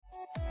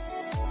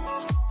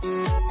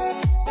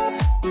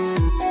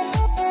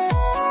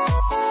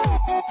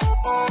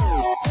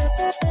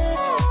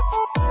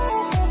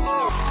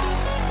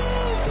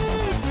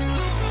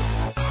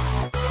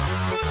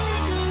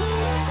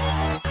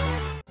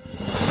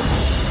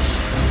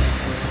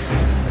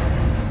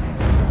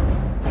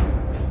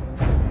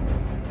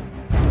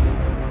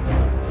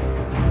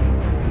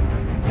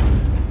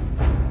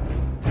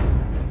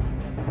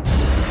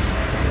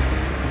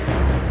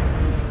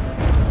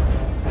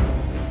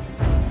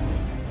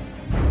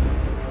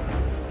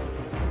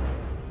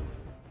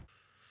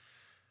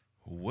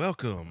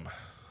Welcome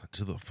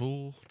to the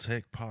Full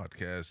Tech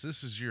Podcast.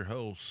 This is your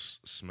host,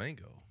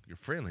 Smango, your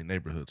friendly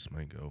neighborhood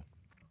Smango.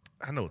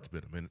 I know it's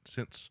been a minute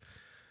since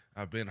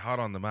I've been hot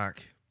on the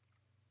mic.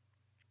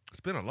 It's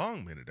been a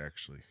long minute,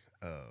 actually.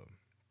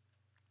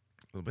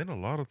 There's been a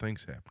lot of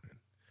things happening.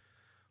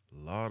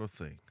 A lot of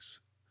things.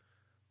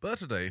 But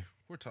today,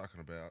 we're talking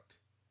about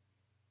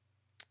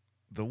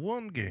the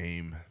one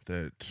game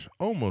that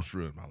almost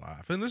ruined my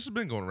life. And this has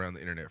been going around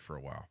the internet for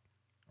a while.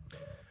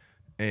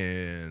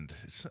 And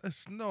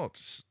it's not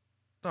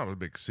a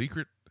big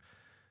secret.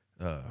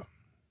 Uh,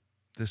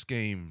 this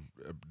game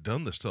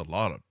done this to a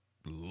lot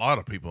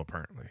of people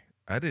apparently.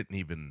 I didn't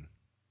even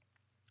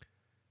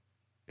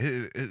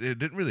it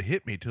didn't really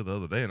hit me till the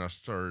other day, and I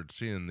started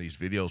seeing these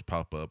videos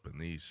pop up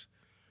and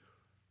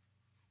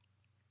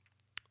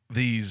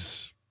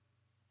these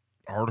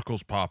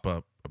articles pop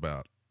up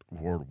about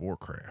World of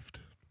Warcraft.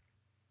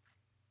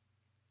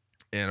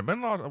 And I've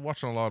been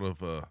watching a lot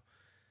of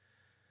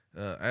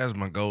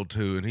Asmongold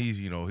too, and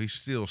he's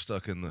still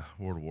stuck in the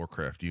World of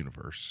Warcraft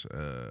universe.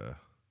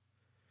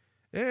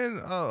 And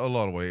a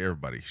lot of way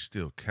everybody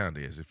still kind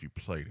of is if you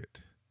played it.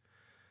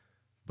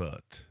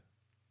 But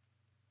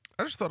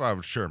I just thought I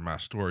would share my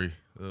story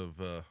of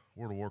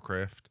World of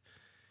Warcraft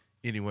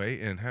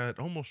anyway, and how it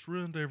almost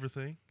ruined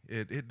everything.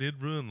 It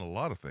did ruin a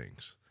lot of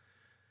things,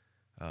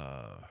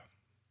 uh,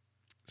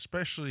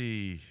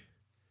 especially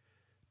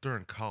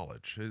during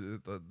college.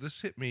 This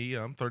hit me.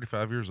 I'm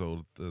 35 years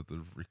old. The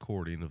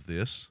recording of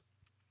this,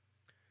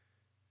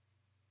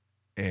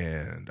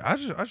 and I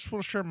just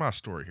want to share my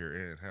story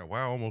here and how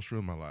WoW almost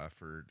ruined my life.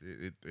 Or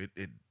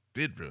it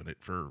did ruin it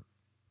for.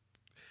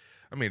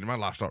 I mean, my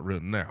life's not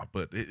ruined now,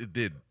 but it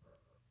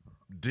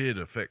did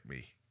affect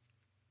me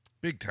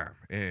big time.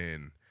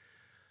 And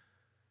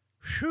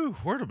whew,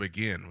 where to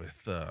begin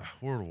with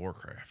World of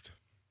Warcraft?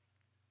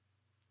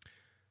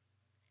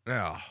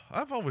 Now,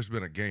 I've always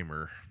been a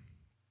gamer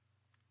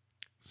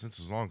since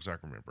as long as I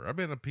can remember. I've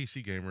been a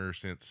PC gamer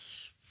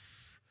since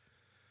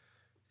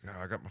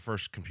I got my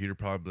first computer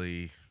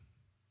probably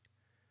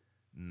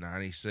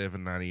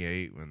 97,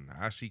 98 when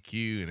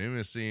ICQ and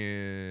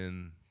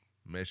MSN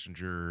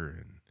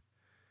Messenger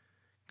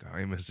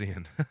and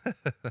MSN.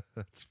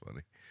 That's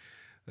funny.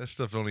 That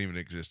stuff don't even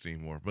exist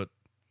anymore. But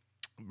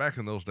back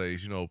in those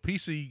days,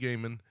 PC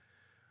gaming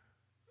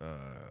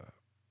uh,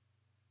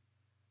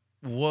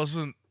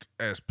 wasn't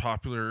as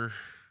popular.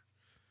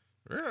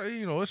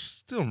 It's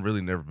still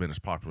really never been as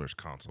popular as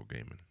console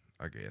gaming,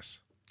 I guess,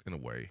 in a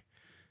way.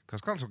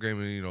 Because console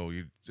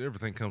gaming,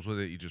 everything comes with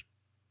it. You just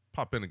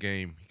pop in a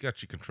game, you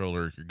got your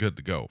controller, you're good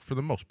to go for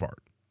the most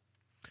part.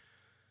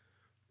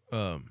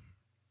 Um,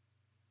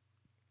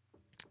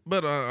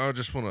 but I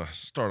just want to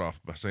start off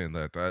by saying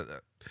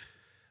that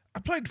I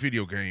played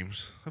video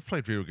games. I've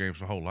played video games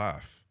my whole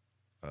life.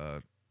 Uh,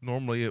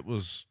 Normally, it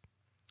was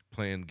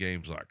playing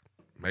games like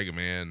Mega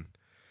Man,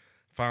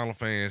 Final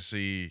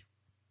Fantasy,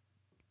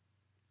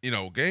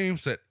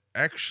 games that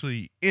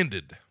actually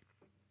ended.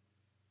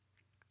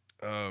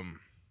 Um,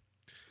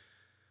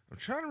 I'm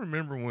trying to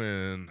remember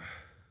when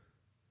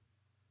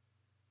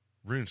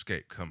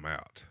RuneScape come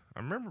out. I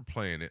remember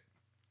playing it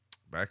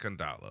back on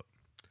dial-up.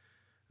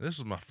 This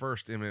was my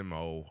first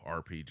MMO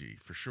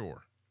RPG for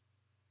sure.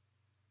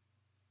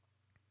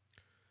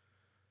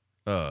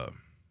 Uh,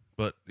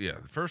 but yeah,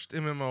 the first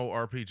MMO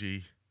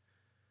RPG.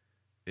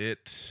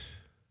 It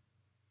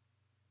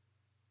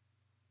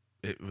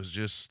it was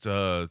just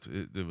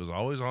it was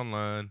always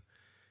online.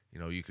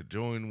 You could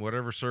join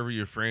whatever server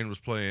your friend was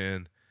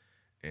playing,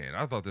 and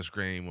I thought this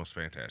game was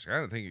fantastic.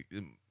 I didn't think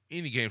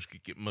any games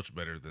could get much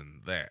better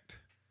than that.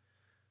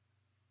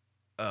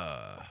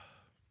 Uh,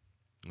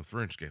 with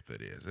RuneScape,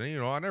 that is.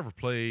 And I never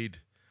played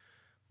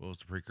what was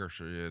the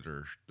precursor to it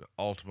or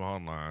Ultima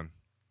Online.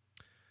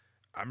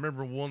 I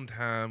remember one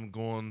time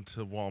going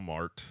to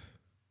Walmart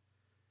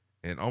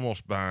and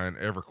almost buying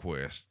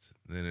EverQuest.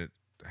 Then it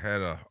had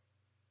a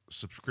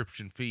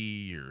subscription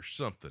fee or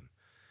something.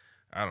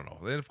 I don't know.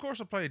 Then of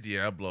course I played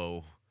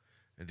Diablo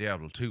and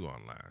Diablo 2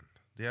 online.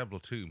 Diablo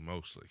 2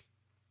 mostly.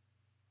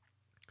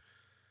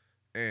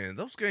 And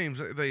those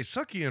games they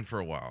suck you in for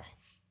a while.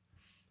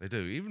 They do.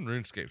 Even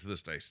RuneScape to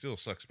this day still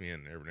sucks me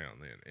in every now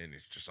and then. And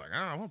it's just like,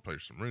 I want to play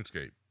some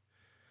RuneScape.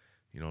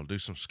 Do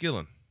some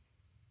skilling.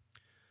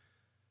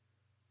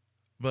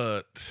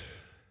 But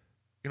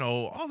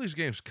all these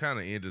games kind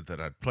of ended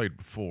that I'd played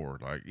before.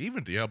 Like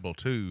even Diablo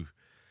 2,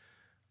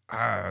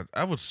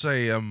 I would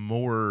say I'm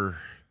more.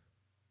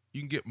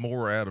 You can get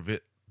more out of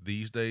it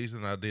these days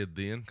than I did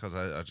then because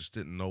I just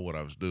didn't know what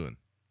I was doing.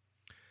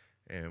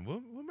 And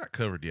we might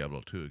cover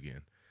Diablo 2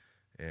 again.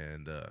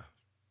 And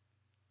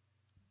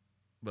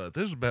but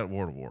this is about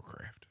World of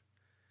Warcraft.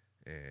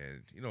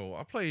 And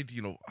I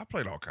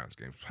played all kinds of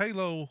games: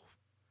 Halo,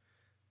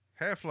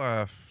 Half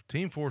Life,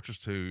 Team Fortress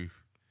 2.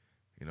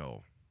 You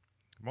know,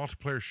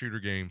 multiplayer shooter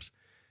games.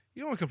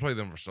 You only can play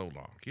them for so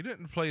long. You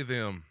didn't play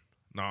them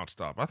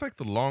nonstop. I think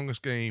the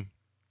longest time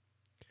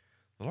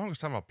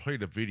I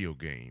played a video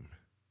game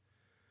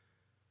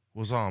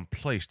was on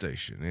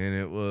PlayStation, and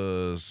it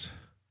was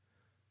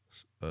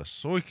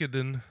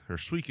Suikoden, or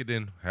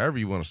Suikoden, however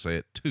you want to say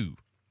it, 2.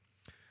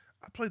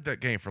 I played that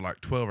game for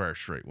like 12 hours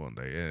straight one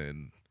day,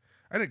 and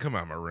I didn't come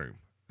out of my room.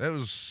 That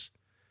was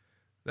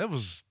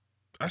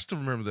I still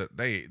remember that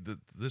day,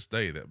 this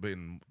day, that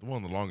being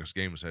one of the longest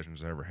gaming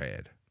sessions I ever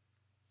had.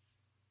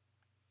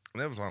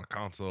 And that was on a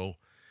console.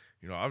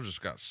 I've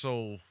just got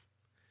so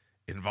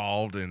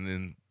involved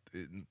in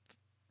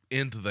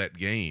into that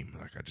game.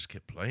 Like I just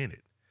kept playing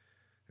it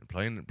and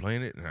playing it and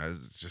playing it, and I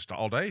was just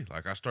all day.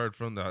 Like I started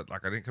from I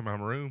didn't come out of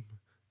my room,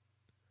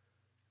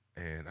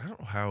 and I don't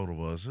know how old I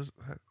was.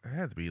 I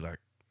had to be like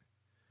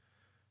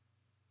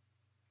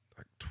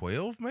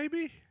 12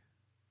 maybe,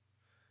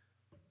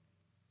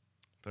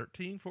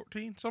 13,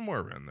 14, somewhere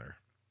around there.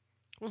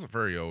 Wasn't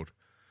very old.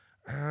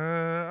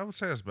 I would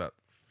say I was about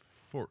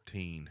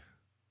 14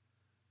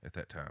 at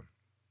that time.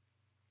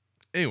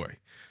 Anyway,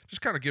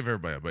 just kind of give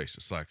everybody a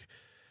basis. Like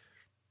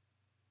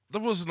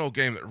there wasn't no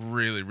game that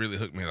really, really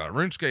hooked me. Like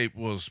RuneScape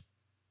was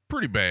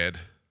pretty bad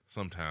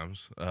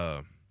sometimes,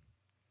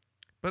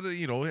 but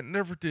it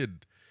never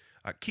did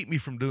keep me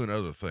from doing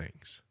other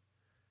things.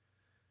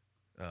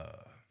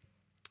 Uh,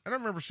 and I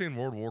remember seeing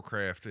World of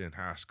Warcraft in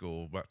high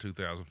school about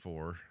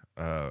 2004.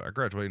 I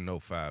graduated in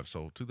 '05,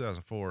 so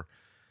 2004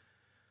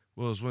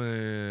 was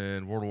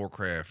when World of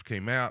Warcraft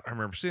came out. I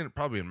remember seeing it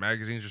probably in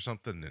magazines or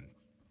something, and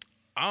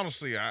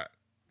honestly,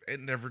 it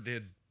never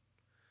did.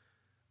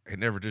 It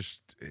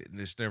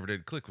just never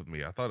did click with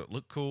me. I thought it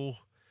looked cool,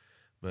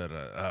 but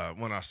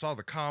when I saw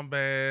the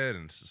combat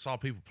and saw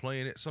people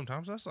playing it,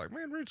 sometimes I was like,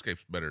 man,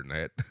 RuneScape's better than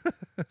that.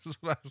 That's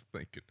what I was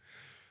thinking.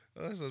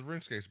 I said,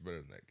 RuneScape's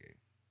better than that game.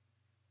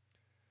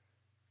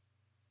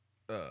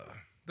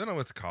 Then I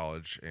went to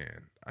college,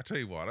 and I tell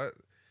you what,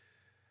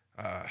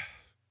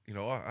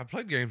 I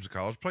played games in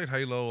college. Played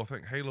Halo. I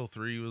think Halo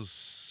 3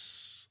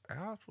 was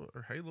out,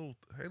 or Halo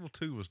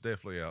 2 was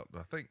definitely out.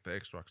 I think the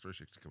Xbox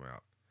 360 came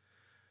out.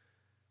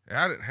 And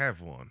I didn't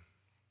have one.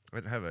 I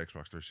didn't have an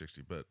Xbox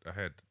 360, but I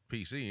had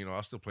PC. I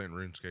was still playing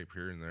RuneScape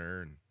here and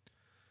there, and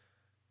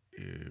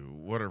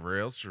whatever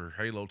else, or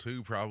Halo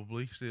 2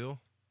 probably still.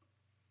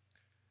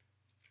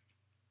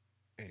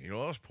 And I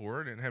was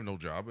poor. I didn't have no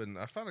job, and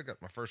I finally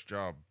got my first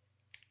job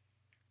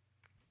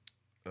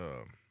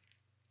um,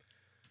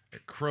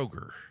 at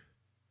Kroger.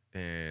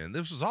 And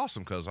this was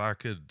awesome because I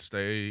could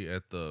stay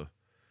at the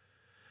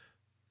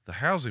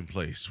housing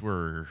place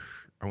where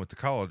I went to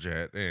college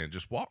at and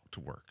just walk to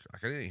work.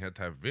 Like I didn't even have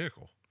to have a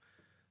vehicle.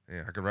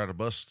 And I could ride a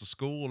bus to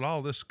school and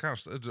all this kind of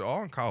stuff. It's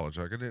all in college.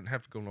 Like I didn't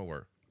have to go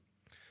nowhere.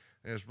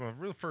 And it's my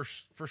real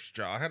first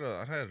job. I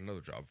had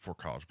another job before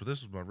college, but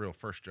this was my real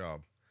first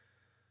job.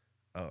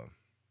 Uh,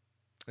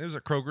 it was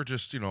at Kroger,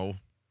 just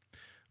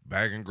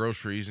bagging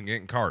groceries and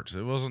getting carts.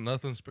 It wasn't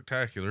nothing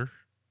spectacular,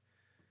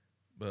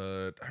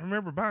 but I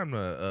remember buying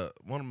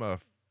one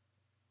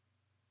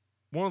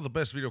of the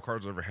best video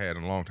cards I ever had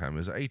in a long time.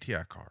 Is an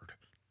ATI card.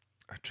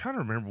 I'm trying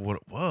to remember what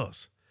it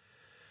was,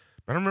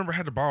 but I remember I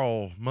had to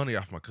borrow money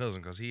off my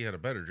cousin because he had a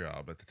better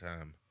job at the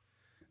time,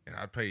 and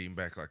I'd pay him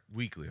back like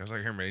weekly. I was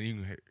like, "Here,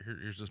 man,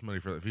 here's this money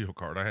for that video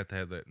card. I had to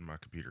have that in my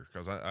computer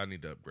because I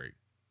need to upgrade."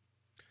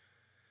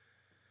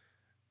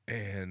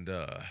 And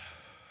I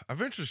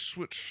eventually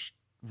switched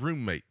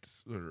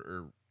roommates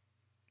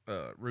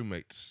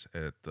roommates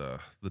at the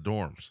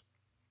dorms,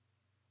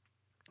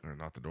 or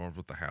not the dorms,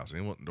 but the housing.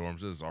 It wasn't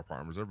dorms; it was our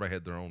apartments. Everybody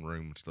had their own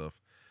room and stuff.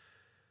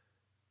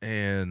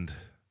 And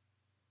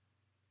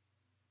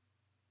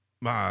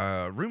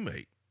my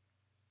roommate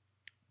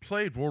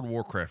played World of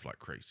Warcraft like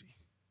crazy.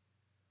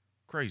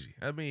 Crazy.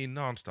 I mean,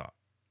 nonstop.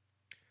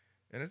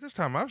 And at this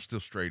time, I was still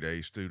straight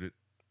A student.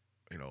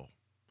 You know,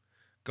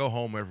 go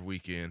home every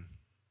weekend.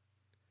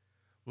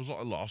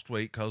 I lost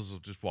weight because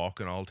of just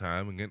walking all the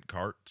time and getting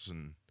carts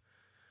and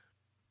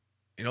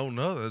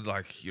no,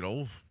 like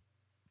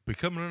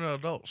becoming an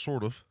adult,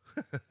 sort of.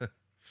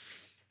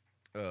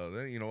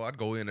 Then I'd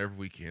go in every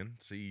weekend,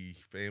 see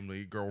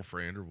family,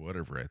 girlfriend, or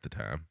whatever at the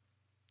time.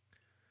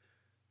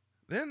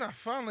 Then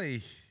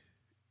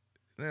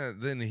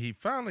he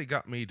finally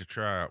got me to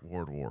try out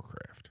World of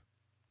Warcraft,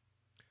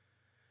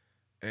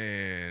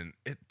 and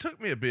it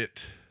took me a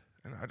bit,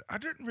 and I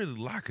didn't really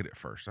like it at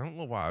first. I don't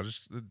know why.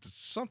 Just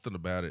something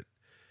about it.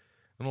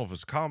 I don't know if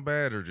it's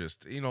combat or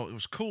just it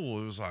was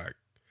cool. It was like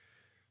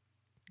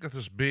got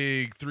this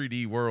big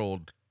 3D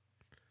world,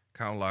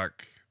 kind of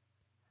like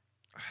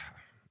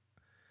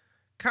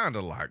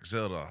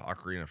Zelda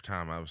Ocarina of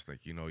Time. I was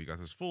thinking, you got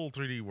this full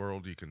 3D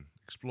world you can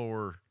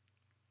explore,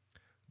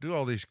 do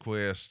all these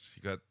quests.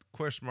 You got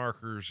quest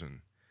markers,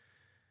 and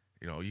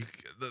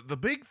the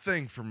big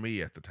thing for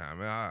me at the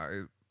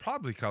time,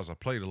 probably because I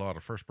played a lot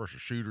of first person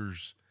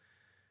shooters,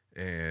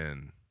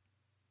 and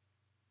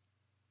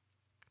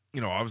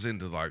I was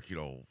into like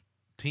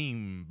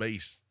team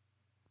based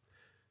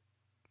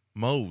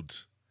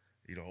modes.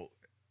 You know,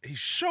 he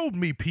showed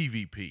me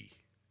PvP.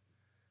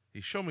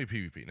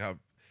 Now,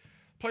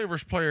 player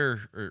versus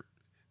player or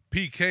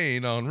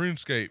PKing on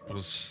RuneScape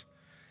was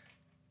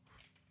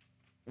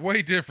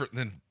way different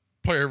than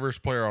player versus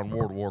player on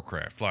World of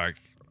Warcraft. Like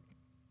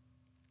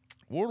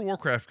World of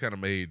Warcraft kind of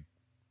made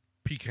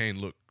PKing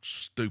look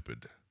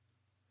stupid.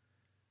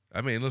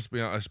 I mean, let's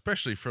be honest,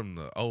 especially from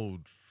the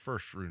old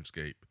first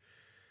RuneScape.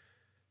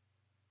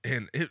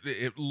 And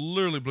it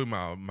literally blew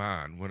my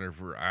mind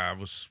whenever I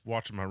was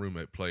watching my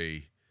roommate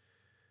play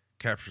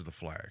Capture the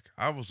Flag.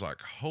 I was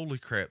like, holy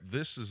crap,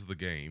 this is the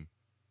game.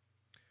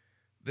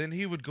 Then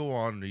he would go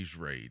on these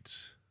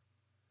raids,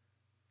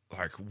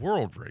 like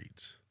world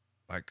raids,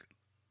 like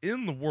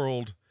in the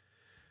world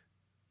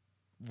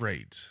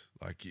raids,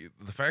 like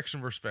the faction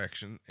versus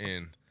faction.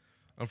 And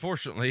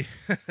unfortunately,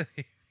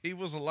 he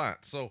was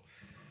Alliance. So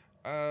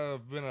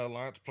I've been an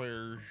Alliance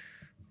player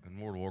in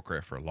World of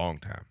Warcraft for a long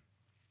time.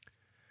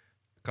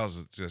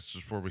 Because it's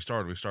just where we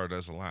started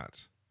as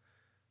Alliance.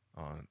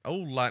 On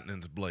old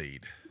Lightning's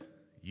Blade.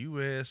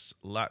 U.S.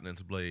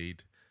 Lightning's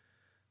Blade.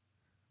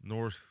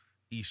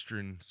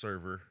 Northeastern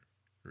server.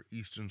 Or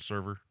Eastern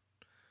server.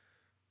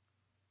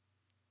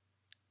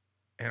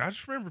 And I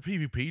just remember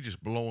PvP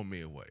just blowing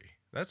me away.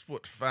 That's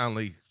what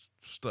finally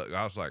stuck.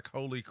 I was like,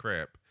 holy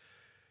crap.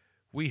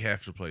 We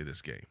have to play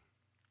this game.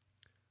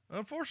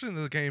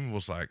 Unfortunately, the game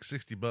was like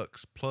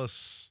 $60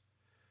 plus,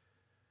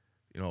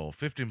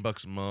 15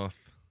 bucks a month.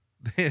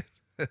 Then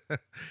this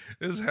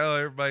is how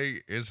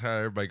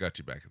everybody got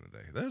you back in the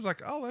day. That was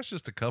like, oh, that's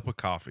just a cup of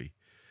coffee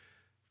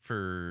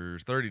for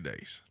 30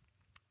 days.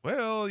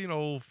 Well,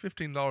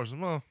 $15 a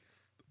month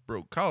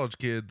broke college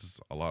kids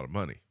a lot of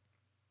money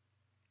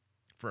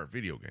for a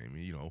video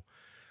game.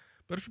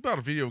 But if you bought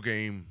a video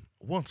game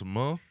once a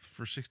month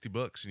for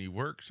 $60 and you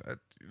worked,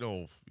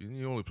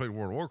 you only played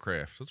World of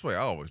Warcraft. That's the way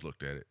I always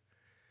looked at it.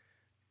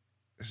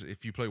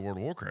 If you play World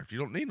of Warcraft, you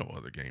don't need no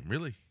other game,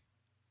 really.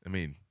 I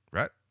mean,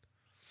 right?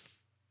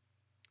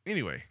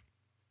 Anyway,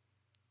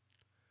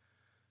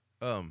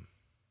 um,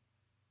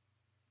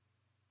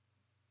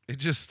 it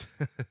just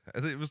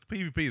it was the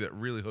PvP that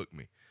really hooked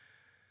me.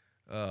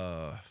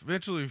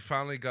 Eventually, we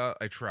finally got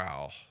a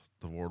trial,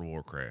 the World of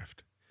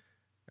Warcraft.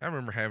 I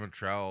remember having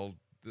trial.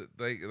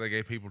 They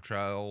gave people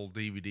trial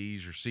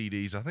DVDs or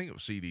CDs. I think it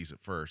was CDs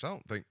at first. I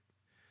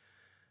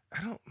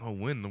don't know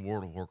when the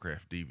World of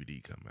Warcraft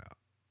DVD come out.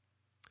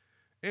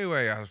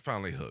 Anyway, I was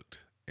finally hooked,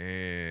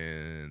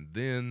 and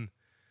then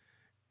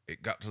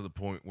it got to the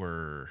point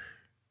where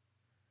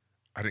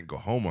I didn't go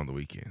home on the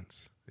weekends.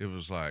 It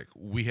was like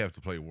we have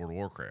to play World of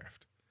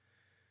Warcraft,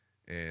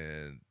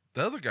 and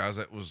the other guys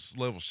that was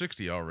level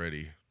 60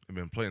 already have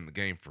been playing the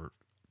game for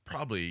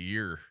probably a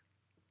year.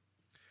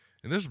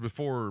 And this was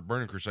before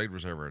Burning Crusade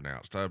was ever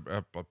announced. I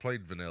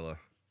played vanilla.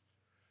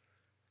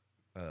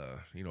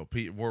 World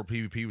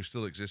PvP was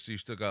still existing. You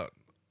still got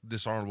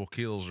dishonorable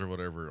kills or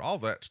whatever. All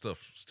that stuff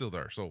still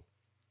there. So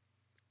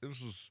it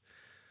was.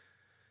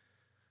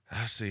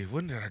 I see.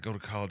 When did I go to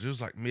college? It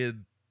was like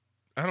mid.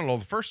 I don't know.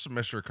 The first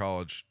semester of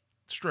college,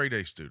 straight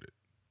A student.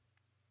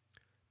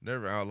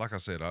 Never. Like I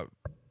said,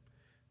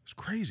 it's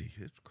crazy.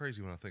 It's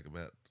crazy when I think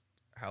about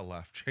how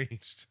life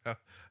changed.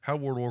 How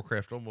World of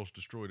Warcraft almost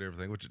destroyed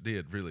everything, which it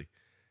did really.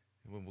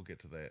 And when we'll get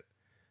to that,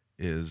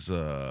 is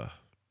I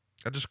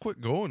just quit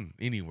going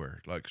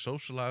anywhere. Like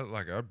socialize.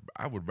 Like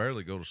I would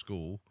barely go to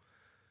school.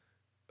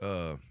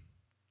 Uh,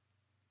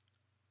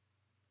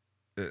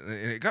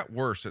 and it got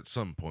worse at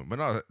some point, but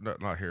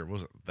not here. It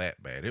wasn't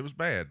that bad. It was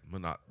bad,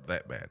 but not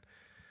that bad.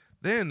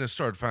 Then I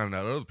started finding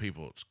out other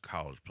people at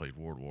college played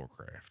World of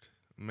Warcraft.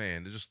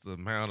 Man, just the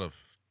amount of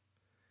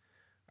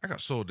I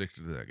got so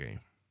addicted to that game.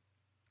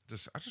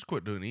 I just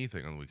quit doing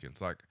anything on the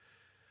weekends. Like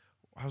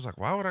I was like,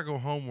 why would I go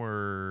home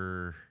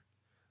where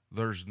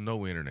there's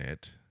no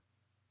internet,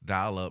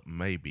 dial up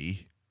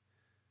maybe,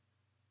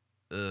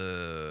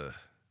 uh,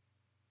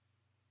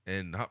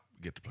 and not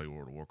get to play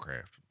World of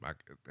Warcraft. I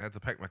had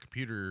to pack my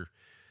computer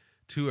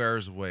 2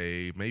 hours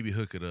away, maybe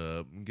hook it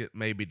up, and get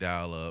maybe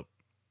dial up.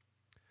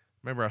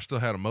 Remember, I still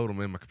had a modem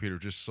in my computer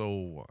just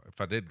so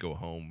if I did go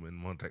home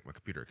and want to take my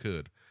computer, I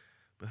could.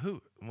 But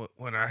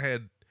when I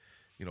had,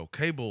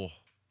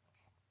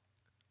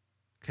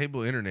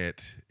 cable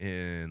internet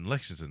in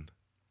Lexington,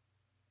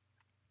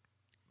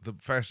 the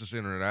fastest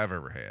internet I've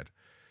ever had,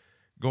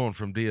 going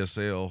from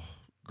DSL,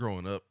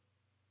 growing up,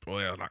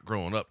 well, not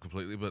growing up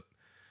completely, but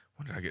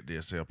when did I get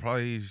DSL?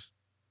 Probably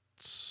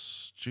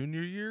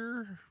junior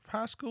year of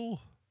high school.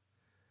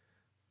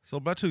 So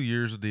about 2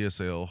 years of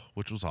DSL,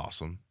 which was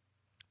awesome,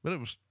 but it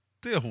was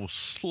still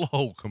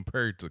slow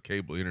compared to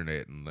cable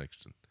internet in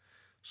Lexington.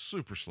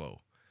 Super slow.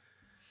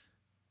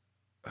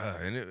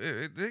 And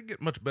it didn't get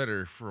much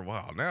better for a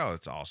while. Now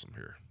it's awesome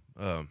here.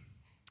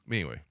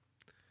 Anyway,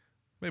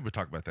 maybe we'll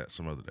talk about that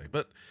some other day.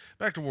 But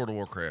back to World of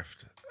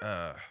Warcraft.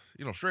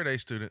 Straight A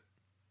student.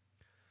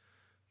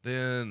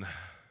 Then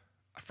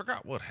I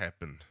forgot what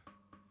happened.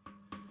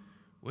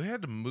 We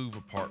had to move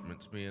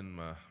apartments, me and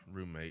my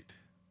roommate.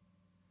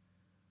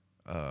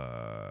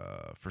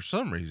 For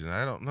some reason,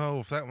 I don't know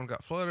if that one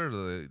got flooded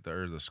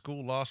or the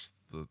school lost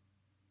the.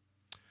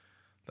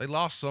 They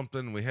lost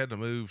something. We had to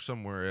move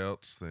somewhere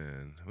else.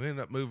 Then we ended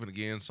up moving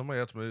again.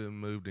 Somebody else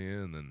moved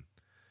in, and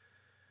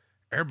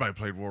everybody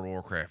played World of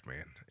Warcraft.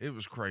 Man, it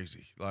was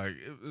crazy. Like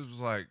it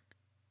was like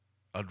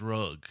a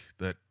drug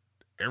that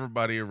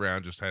everybody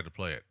around just had to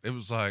play it. It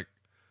was like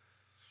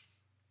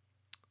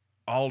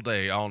all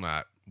day, all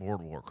night,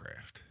 World of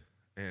Warcraft.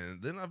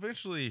 And then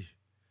eventually,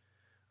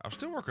 I was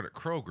still working at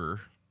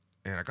Kroger,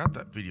 and I got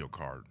that video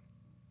card.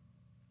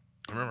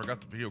 I remember I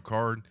got the video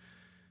card,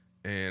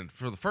 and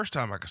for the first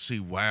time, I could see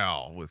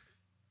WoW with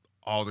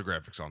all the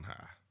graphics on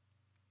high.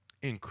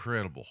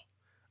 Incredible.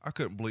 I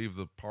couldn't believe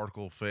the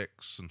particle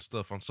effects and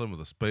stuff on some of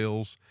the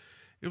spells.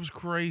 It was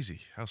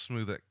crazy how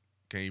smooth that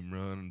game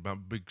run. My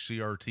big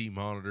CRT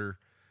monitor,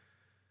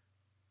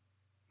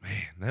 man,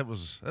 that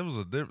was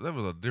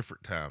a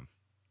different time.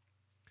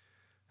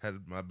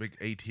 Had my big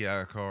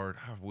ATI card.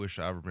 I wish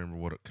I remember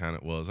what kind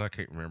it was. I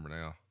can't remember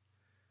now.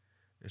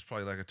 It's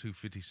probably like a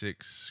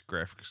 256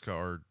 graphics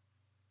card,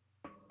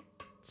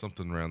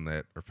 something around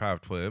that, or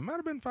 512. It might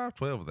have been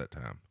 512 at that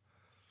time.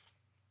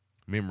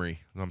 Memory.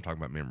 I'm talking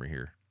about memory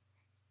here.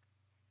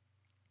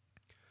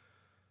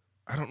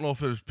 I don't know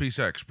if it was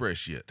PCI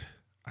Express yet.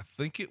 I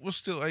think it was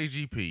still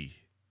AGP.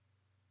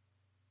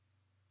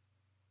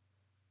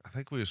 I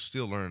think we were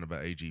still learning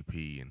about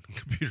AGP in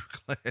computer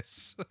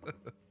class.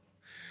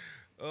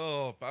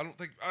 Oh, I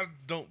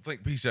don't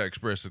think PCI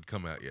Express had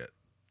come out yet.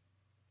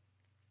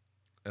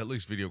 At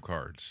least video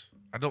cards.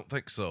 I don't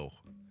think so.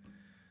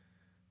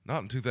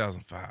 Not in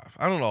 2005.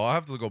 I don't know. I'll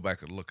have to go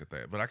back and look at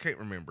that, but I can't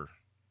remember.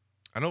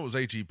 I know it was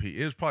AGP.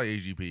 It was probably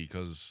AGP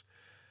because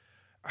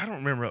I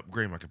don't remember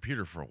upgrading my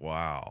computer for a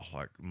while,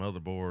 like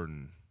motherboard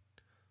and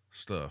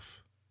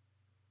stuff.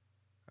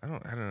 I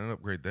didn't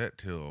upgrade that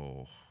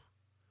till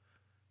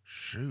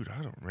shoot.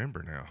 I don't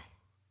remember now.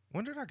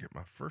 When did I get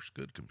my first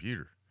good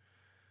computer?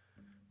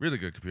 Really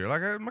good computer.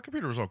 My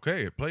computer was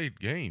okay. It played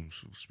games,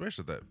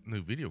 especially that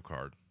new video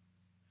card.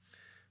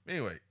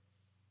 Anyway,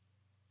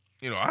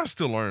 I was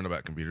still learning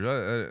about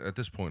computers. At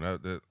this point,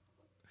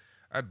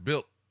 I'd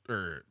built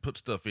or put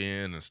stuff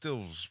in and still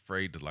was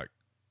afraid to like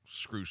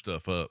screw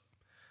stuff up.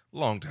 A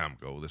long time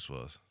ago, this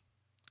was.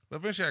 But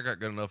eventually, I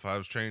got good enough. I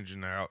was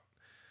changing out.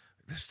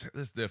 This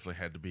definitely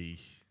had to be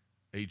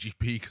AGP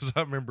because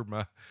I remember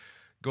my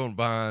going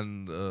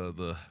buying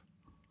the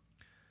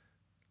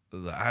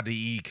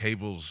IDE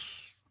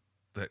cables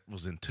that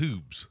was in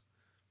tubes,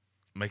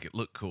 make it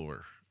look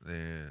cooler.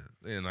 And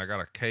then I got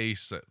a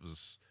case that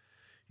was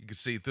you could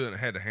see through it and it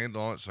had a handle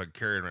on it, so I could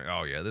carry it around.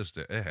 Oh yeah,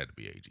 it had to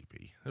be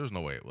AGP. There was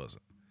no way it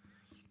wasn't.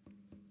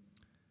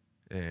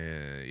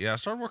 And yeah, I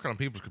started working on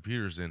people's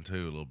computers then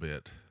too a little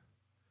bit.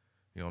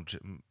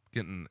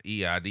 Getting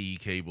EID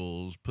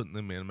cables, putting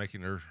them in,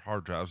 making their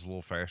hard drives a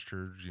little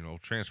faster.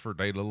 Transfer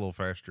data a little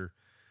faster.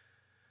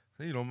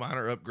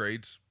 Minor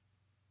upgrades.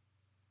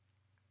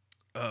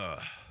 Uh,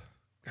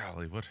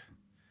 Golly, what?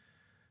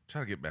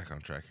 Trying to get back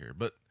on track here,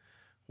 but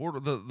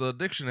the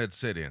addiction had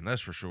set in.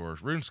 That's for sure.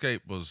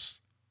 RuneScape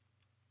was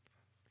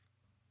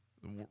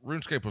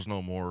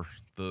no more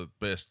the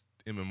best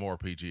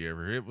MMORPG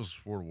ever. It was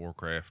World of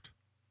Warcraft.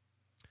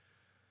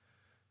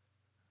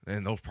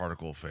 And those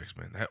particle effects,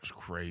 man, that was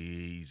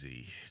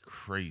crazy.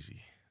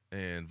 Crazy.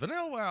 And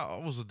Vanilla WoW,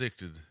 I was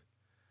addicted.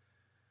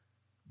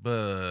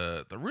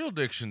 But the real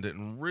addiction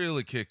didn't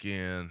really kick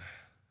in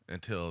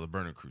until the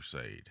Burning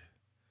Crusade.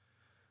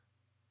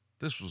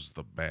 This was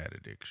the bad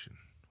addiction,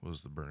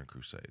 was the Burning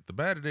Crusade. The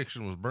bad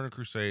addiction was Burning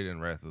Crusade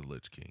and Wrath of the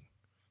Lich King.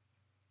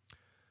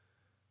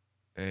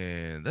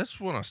 And that's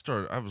when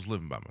I was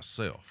living by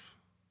myself.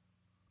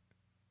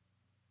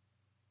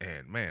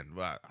 And man,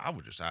 I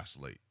would just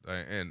isolate.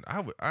 And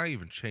I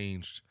even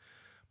changed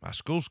my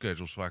school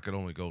schedule so I could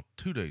only go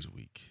 2 days a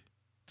week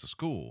to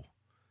school.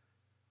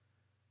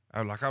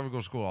 I would go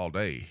to school all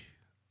day.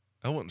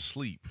 I wouldn't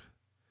sleep.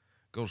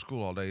 Go to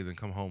school all day, then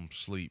come home,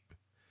 sleep,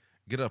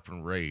 get up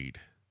and raid,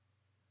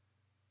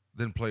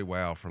 then play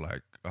WoW for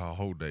like a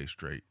whole day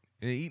straight,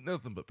 and eat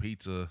nothing but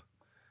pizza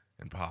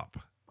and pop.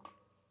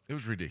 It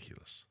was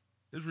ridiculous.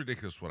 It was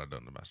ridiculous what I'd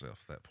done to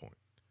myself at that point.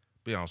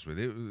 Be honest with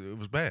you, it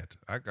was bad.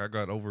 I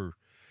got over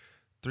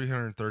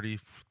 330,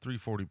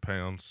 340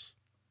 pounds,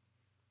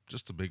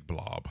 just a big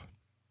blob.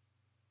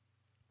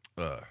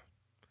 Uh,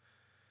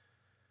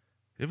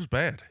 it was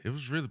bad. It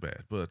was really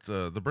bad. But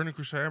the Burning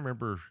Crusade, I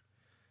remember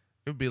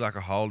it would be like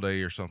a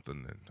holiday or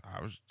something, and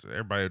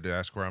everybody would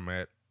ask where I'm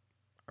at.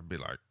 I'd be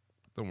like,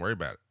 don't worry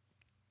about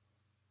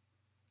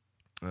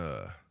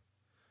it.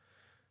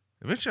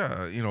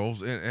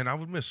 Eventually, and I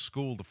would miss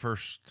school the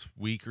first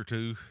week or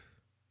two.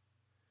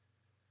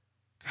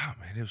 God,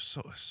 man, it's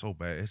so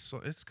bad.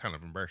 It's kind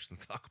of embarrassing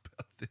to talk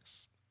about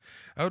this.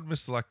 I would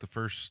miss like the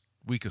first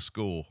week of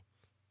school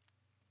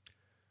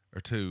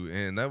or two,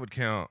 and that would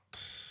count.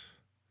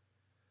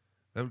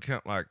 That would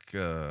count like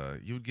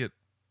you would get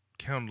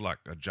counted like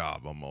a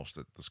job almost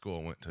at the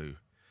school I went to.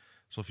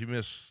 So if you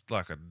missed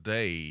like a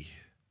day,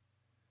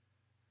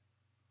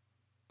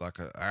 like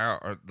an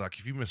hour, or like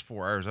if you missed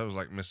 4 hours, that was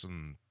like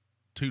missing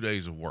 2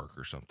 days of work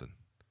or something.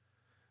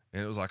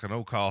 And it was like a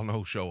no call,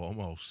 no show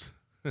almost.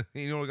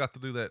 You only got to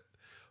do that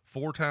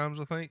 4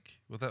 times, I think,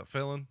 without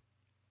failing.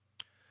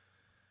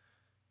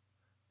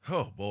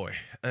 Oh boy!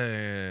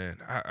 And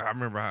I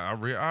remember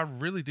I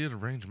really did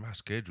arrange my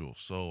schedule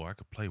so I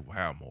could play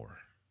WoW more.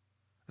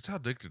 That's how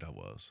addicted I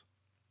was.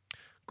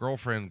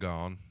 Girlfriend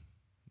gone,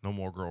 no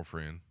more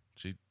girlfriend.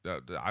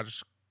 I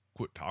just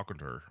quit talking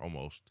to her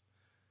almost.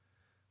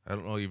 I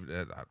don't know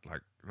even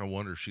like no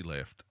wonder she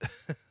left.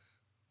 you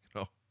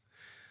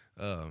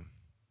know,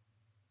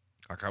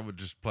 like I would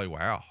just play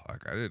WoW.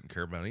 Like I didn't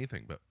care about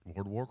anything but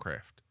World of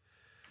Warcraft.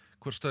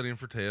 Quit studying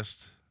for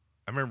tests.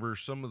 I remember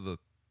some of the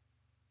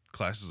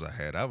classes I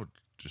had, I would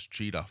just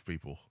cheat off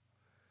people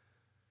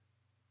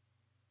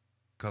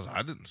because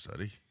I didn't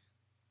study.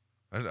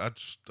 I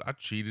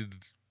cheated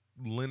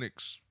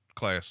Linux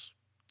class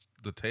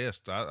the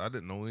test. I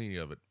didn't know any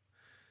of it.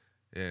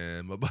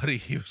 And my buddy,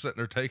 he was sitting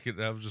there taking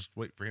it. I was just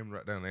waiting for him to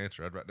write down the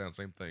answer. I'd write down the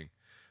same thing,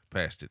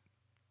 passed it.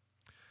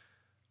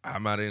 I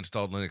might have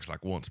installed Linux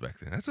like once back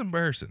then. That's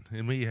embarrassing.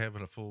 And me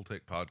having a full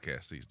tech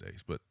podcast these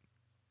days. But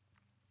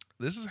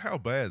this is how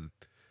bad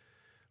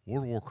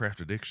World of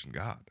Warcraft addiction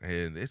got.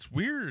 And it's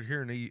weird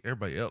hearing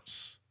everybody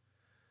else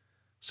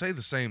say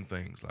the same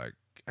things like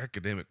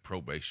academic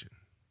probation.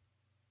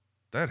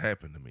 That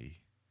happened to me.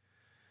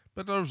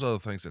 But there was other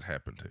things that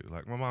happened too.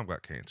 Like my mom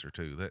got cancer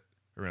too that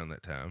around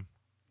that time.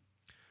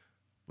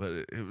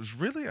 But it was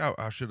really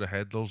I should have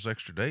had those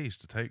extra days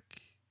to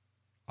take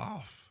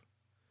off.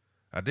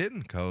 I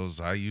didn't because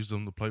I used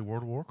them to play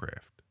World of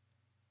Warcraft.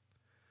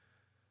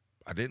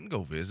 I didn't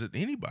go visit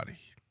anybody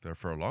there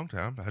for a long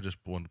time. I just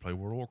wanted to play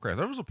World of Warcraft.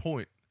 There was a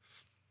point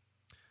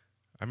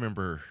I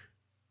remember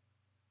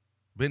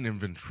being in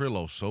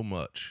Ventrilo so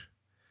much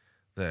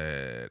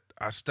that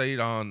I stayed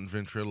on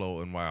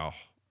Ventrilo and WoW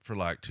for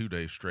like 2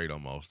 days straight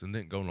almost and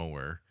didn't go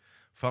nowhere.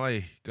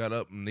 Finally got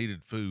up and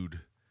needed food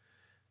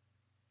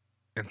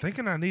and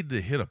thinking I needed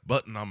to hit a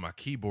button on my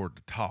keyboard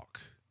to talk,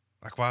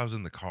 like while I was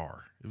in the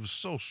car. It was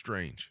so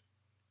strange.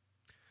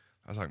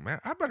 I was like, man,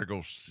 I better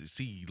go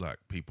see like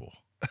people,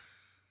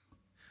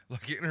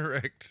 like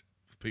interact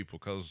with people,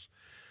 because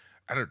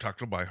I didn't talk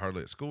to nobody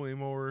hardly at school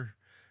anymore.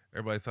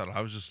 Everybody thought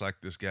I was just like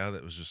this guy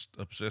that was just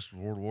obsessed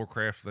with World of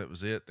Warcraft. That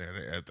was it,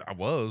 and I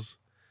was.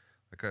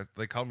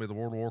 They called me the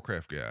World of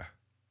Warcraft guy.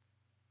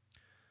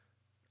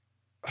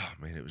 Oh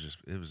man, it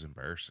was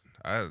embarrassing.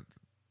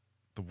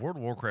 The World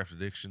of Warcraft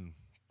addiction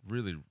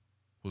really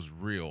was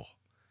real,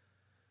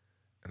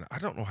 and I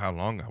don't know how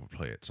long I would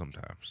play it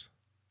sometimes.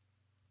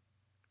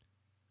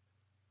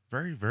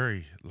 Very,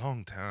 very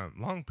long time,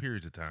 long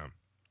periods of time,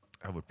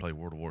 I would play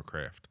World of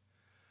Warcraft.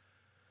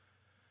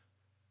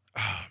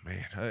 Oh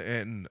man,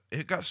 and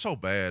it got so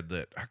bad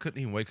that I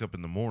couldn't even wake up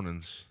in the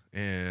mornings,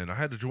 and I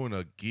had to join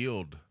a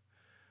guild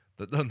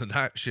that done the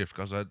night shift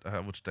because I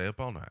would stay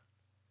up all night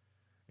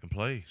and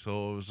play.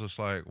 So it was just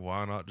like,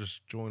 why not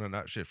just join a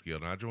night shift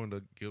guild? And I joined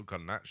a guild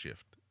called Night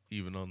Shift,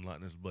 even on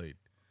Lightning's Blade.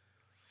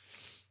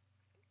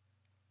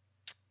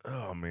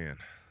 Oh man.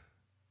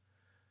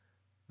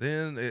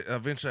 Then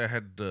eventually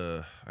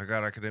I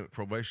got academic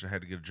probation. I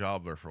had to get a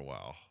job there for a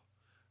while.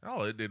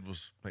 All it did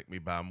was make me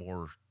buy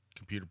more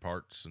computer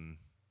parts and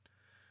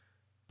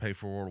pay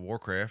for World of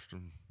Warcraft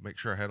and make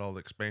sure I had all the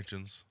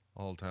expansions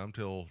all the time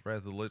till Wrath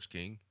of the Lich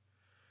King.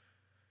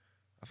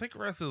 I think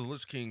Wrath of the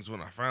Lich King's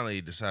when I finally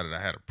decided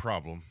I had a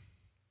problem,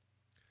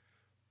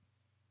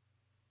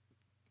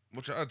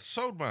 which I'd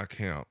sold my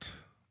account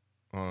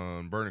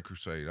on Burning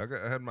Crusade.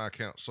 I had my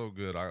account so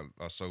good I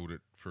sold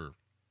it for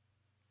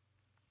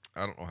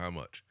I don't know how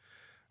much.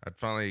 I'd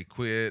finally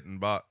quit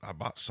and I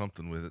bought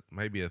something with it,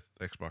 maybe a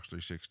Xbox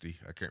 360.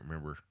 I can't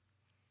remember.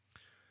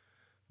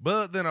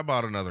 But then I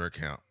bought another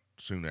account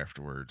soon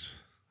afterwards.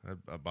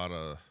 I bought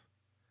a.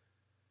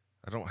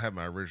 I don't have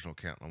my original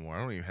account no more.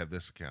 I don't even have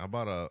this account. I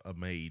bought a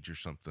mage or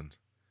something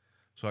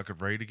so I could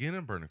raid again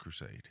and burn a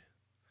crusade.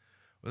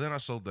 Well, then I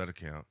sold that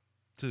account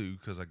too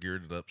because I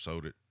geared it up,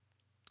 sold it,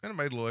 and I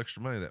made a little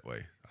extra money that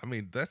way. I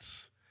mean,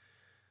 that's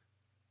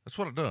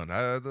what I've done.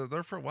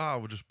 There for a while, I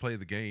would just play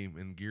the game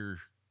and gear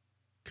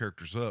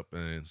characters up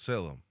and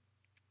sell them.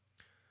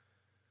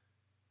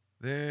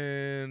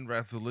 Then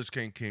Wrath of the Lich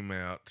King came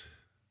out.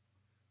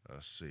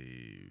 Let's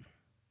see.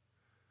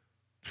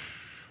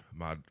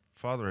 My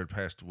father had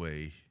passed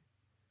away.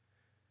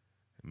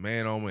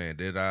 Man, oh man,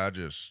 did I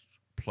just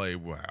play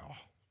WoW.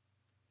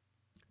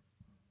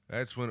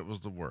 That's when it was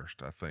the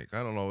worst, I think.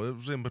 I don't know. It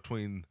was in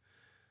between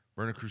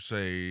Burning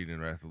Crusade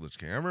and Wrath of the Lich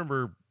King. I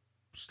remember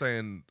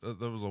staying,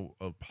 there was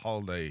a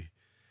holiday,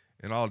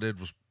 and all I did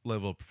was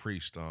level up a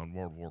priest on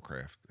World of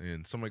Warcraft.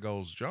 And somebody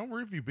goes, John, where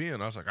have you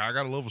been? I was like, I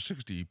got a level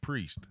 60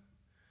 priest.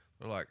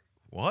 They're like,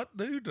 what,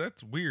 dude?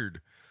 That's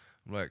weird.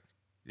 I'm like,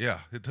 yeah,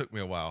 it took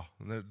me a while.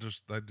 And they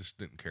just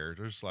didn't care.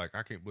 They're just like,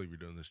 I can't believe you're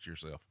doing this to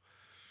yourself.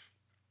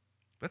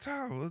 That's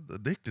how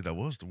addicted I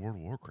was to World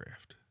of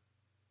Warcraft.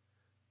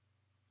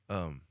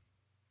 Um,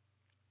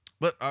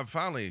 but I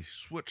finally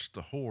switched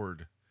to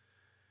Horde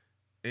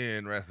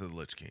in Wrath of the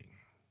Lich King.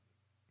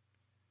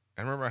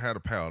 I remember I had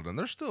a paladin.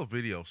 There's still a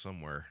video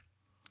somewhere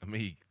of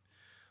me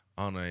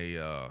on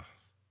a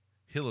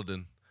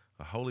Hillidan,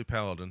 a holy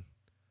paladin,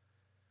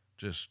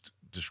 just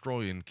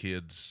destroying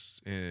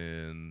kids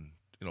in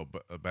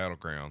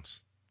battlegrounds.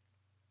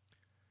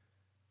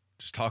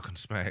 Just talking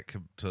smack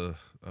to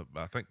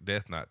I think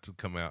Death Knights had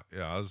come out.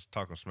 Yeah, I was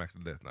talking smack to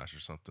Death Knights or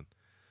something.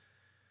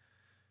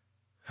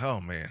 Oh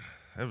man,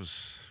 it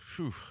was,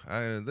 whew,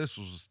 this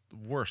was the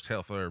worst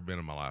health I've ever been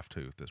in my life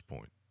too. At this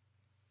point,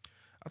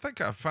 I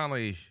think I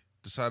finally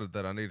decided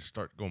that I need to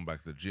start going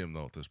back to the gym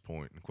though. At this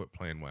point, and quit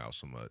playing WoW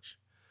so much.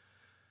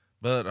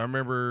 But I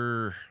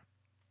remember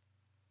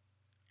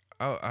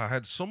I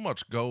had so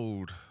much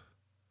gold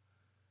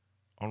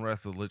on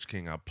Wrath of the Lich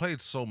King. I played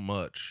so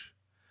much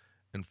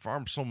and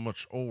farmed so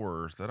much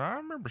ore that I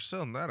remember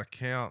selling that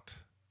account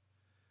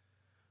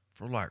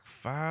for like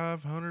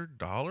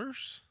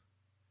 $500.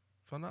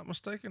 If I'm not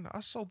mistaken,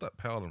 I sold that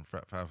paladin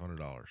for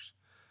 $500.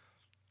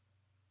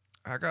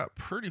 I got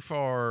pretty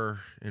far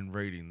in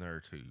rating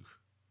there too.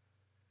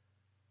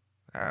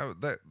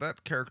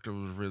 That character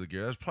was really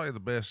good. That's probably the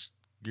best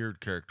geared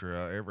character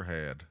I ever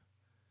had.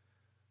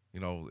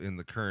 In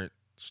the current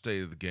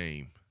state of the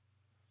game.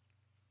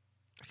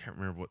 I can't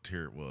remember what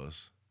tier it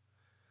was.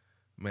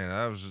 Man,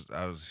 I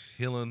was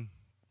healing,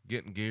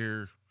 getting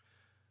gear,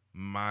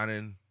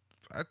 mining.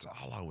 That's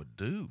all I would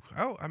do.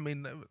 I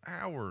mean,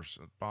 hours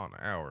upon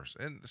hours,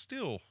 and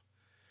still,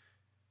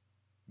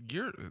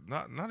 you're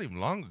not even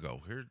long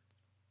ago. Here,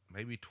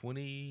 maybe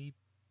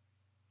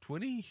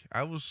 2020.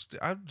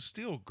 I'd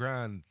still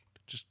grind,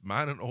 just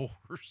mining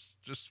ores,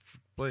 just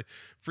play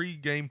free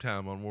game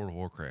time on World of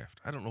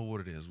Warcraft. I don't know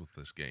what it is with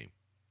this game,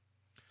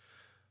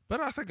 but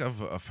I think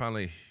I've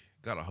finally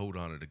got a hold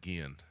on it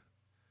again.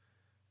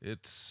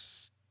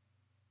 It's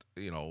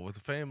with the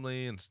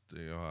family, and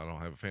I don't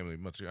have a family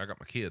much. I got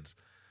my kids.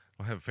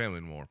 I don't have a family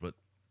anymore, but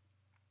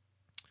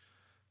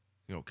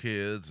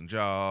kids and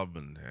job,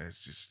 and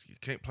it's just you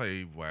can't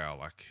play WoW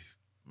like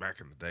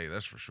back in the day.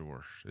 That's for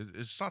sure.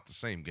 It's not the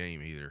same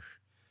game either.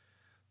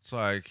 It's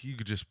like you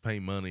could just pay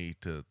money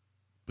to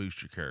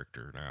boost your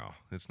character now.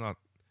 It's not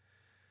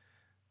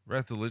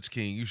Wrath of the Lich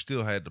King. You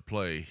still had to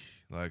play.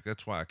 Like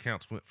that's why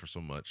accounts went for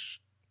so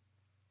much.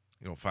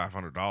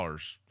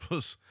 $500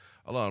 was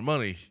a lot of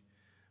money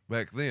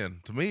back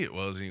then. To me, it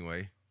was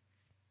anyway.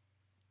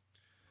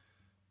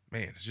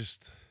 Man, it's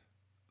just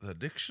the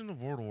addiction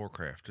of World of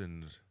Warcraft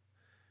and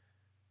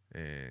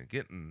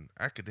getting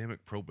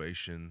academic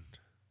probation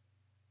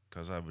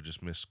because I would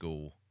just miss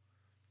school.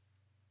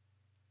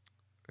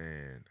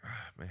 And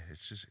man,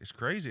 it's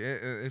crazy.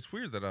 It's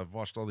weird that I've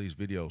watched all these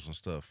videos and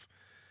stuff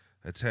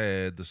that's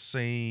had the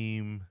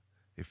same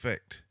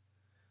effect.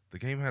 The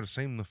game had the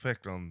same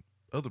effect on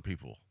other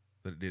people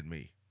that it did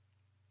me.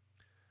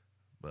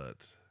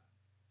 But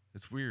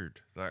it's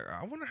weird. Like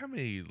I wonder how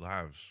many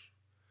lives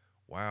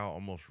WoW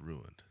almost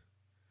ruined.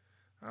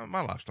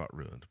 My life's not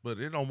ruined, but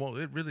it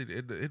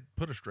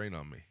put a strain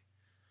on me.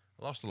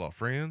 I lost a lot of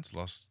friends,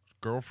 lost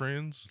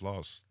girlfriends,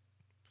 lost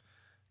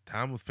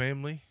time with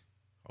family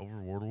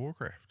over World of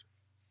Warcraft.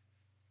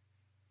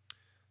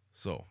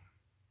 So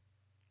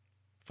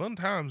fun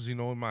times,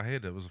 in my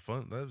head. That was the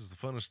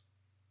funnest.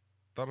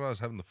 Thought I was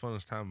having the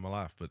funnest time of my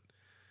life, but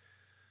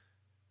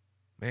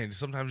man,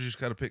 sometimes you just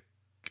got to pick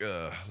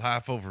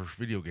life over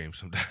video games.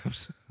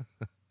 Sometimes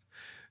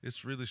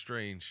it's really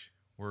strange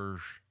where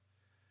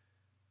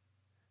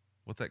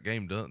what that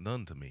game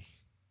done to me,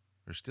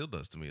 or still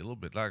does to me a little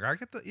bit. Like I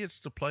get the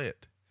itch to play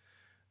it.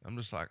 I'm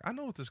just like, I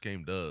know what this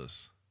game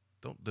does.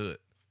 Don't do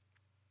it.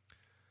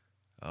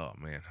 Oh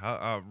man,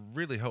 I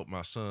really hope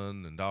my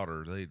son and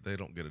daughter they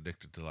don't get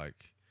addicted to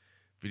like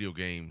video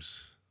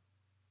games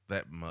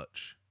that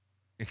much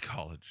in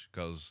college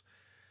because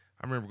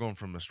I remember going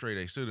from a straight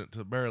A student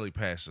to barely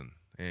passing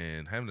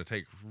and having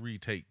to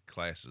retake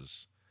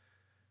classes.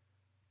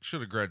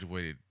 Should have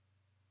graduated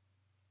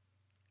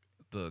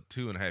the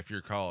 2.5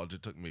 year college.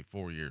 It took me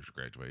 4 years to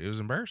graduate. It was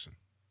embarrassing.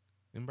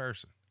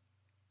 Embarrassing.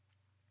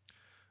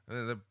 And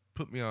then they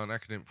put me on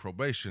academic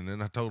probation,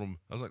 and I told them,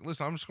 I was like,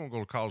 listen, I'm just going to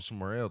go to college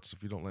somewhere else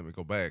if you don't let me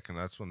go back. And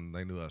that's when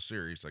they knew I was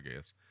serious, I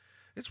guess.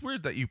 It's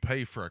weird that you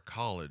pay for a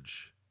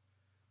college.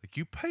 Like,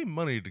 you pay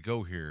money to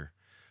go here,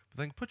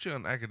 but they can put you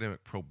on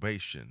academic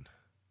probation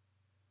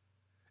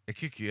and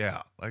kick you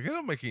out. Like, it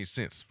don't make any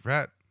sense,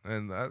 right?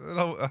 And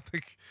I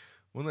think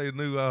when they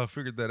knew I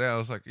figured that out, I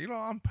was like,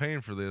 I'm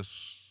paying for this.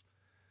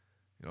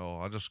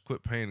 I'll just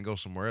quit paying and go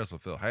somewhere else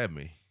if they'll have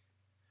me.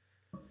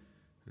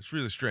 It's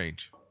really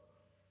strange.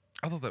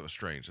 I thought that was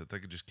strange that they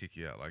could just kick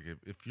you out. Like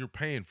if you're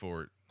paying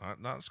for it,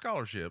 not a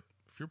scholarship,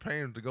 if you're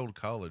paying to go to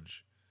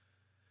college,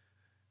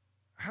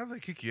 how do they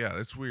kick you out?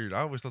 It's weird.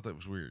 I always thought that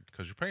was weird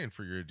because you're paying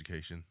for your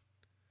education.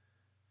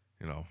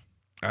 You know,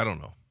 I don't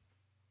know.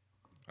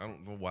 I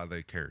don't know why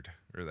they cared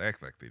or they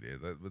act like they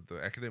did. But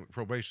the academic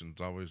probation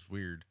is always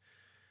weird,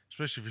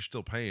 especially if you're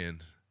still paying.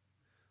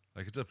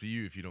 Like it's up to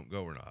you if you don't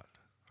go or not.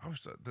 I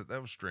always thought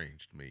that was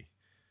strange to me.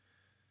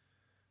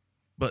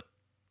 But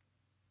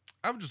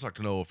I would just like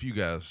to know if you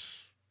guys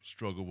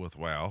struggle with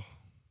WoW.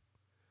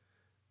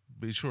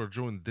 Be sure to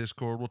join the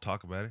Discord. We'll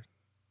talk about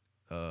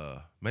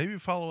it. Maybe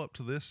follow up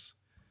to this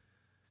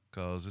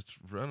because it's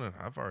running.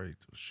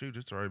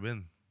 It's already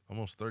been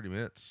almost 30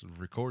 minutes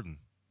of recording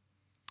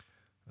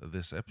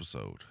this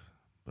episode,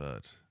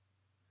 but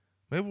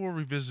maybe we'll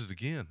revisit it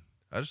again.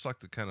 I just like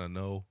to kind of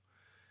know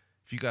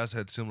if you guys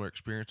had similar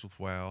experience with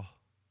WoW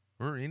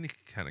or any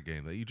kind of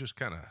game that you just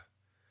kind of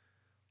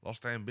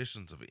lost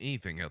ambitions of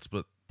anything else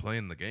but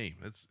playing the game.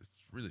 It's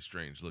really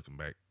strange looking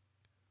back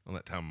on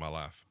that time of my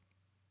life.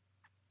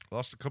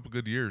 Lost a couple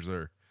good years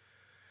there.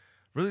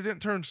 Really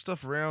didn't turn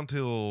stuff around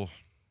till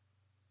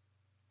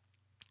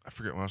I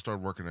forget when I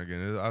started working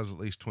again. I was at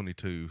least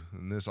 22,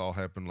 and this all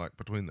happened like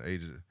between the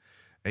ages of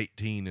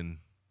 18 and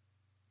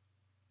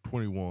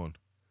 21.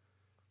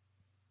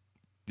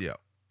 Yeah,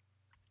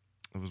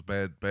 it was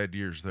bad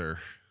years there.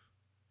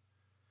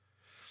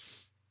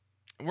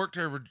 I worked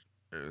every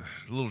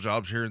little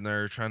jobs here and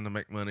there, trying to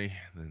make money,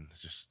 then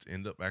just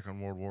end up back on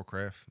World of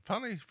Warcraft.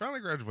 Finally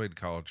graduated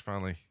college.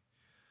 Finally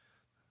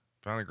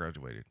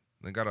graduated.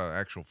 Then got an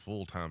actual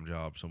full time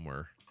job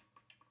somewhere.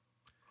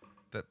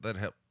 That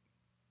helped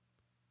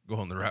go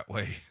on the right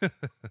way.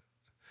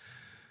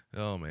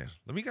 Oh man,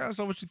 let me guys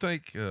know what you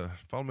think.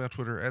 Follow me on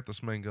Twitter at the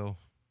Smango.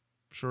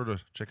 Be sure to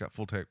check out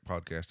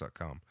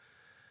fulltechpodcast.com.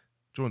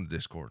 Join the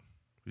Discord.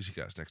 We'll see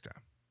you guys next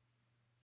time.